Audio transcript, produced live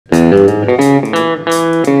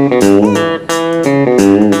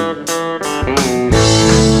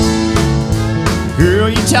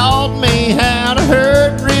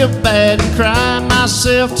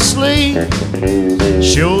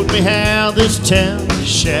tell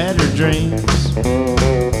shattered dreams.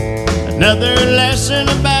 Another lesson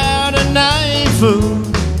about a naive fool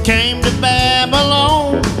came to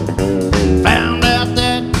Babylon. Found out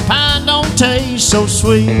that pie don't taste so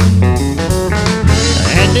sweet.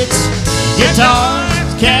 And it's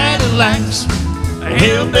guitars, Cadillacs,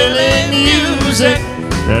 hillbilly music,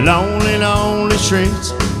 the lonely, lonely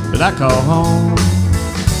streets that I call home.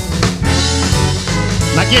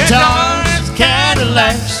 My guitars,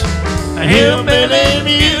 Cadillacs, hillbilly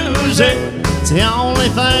music, it's the only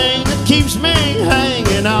thing that keeps me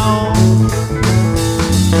hanging on.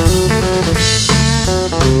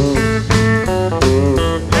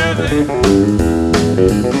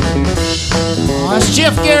 Oh, that's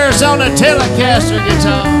Jeff Garris on the Telecaster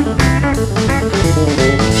guitar.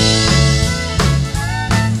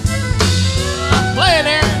 Play it,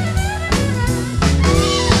 Aaron.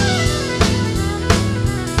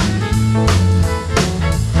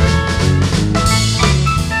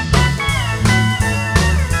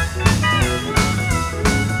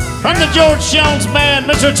 From the George Jones Band,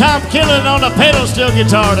 Mr. Tom Killen on the pedal steel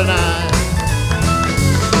guitar tonight.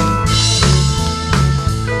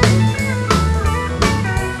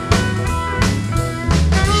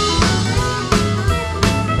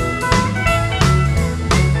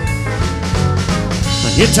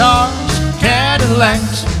 Guitars,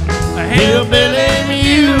 Cadillacs, hillbilly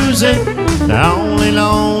music, the only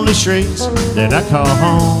lonely streets that I call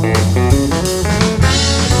home.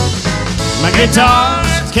 My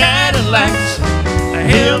guitars, Cadillacs,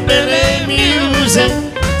 hillbilly music,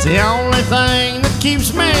 it's the only thing that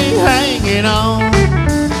keeps me hanging on.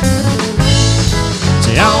 It's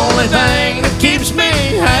the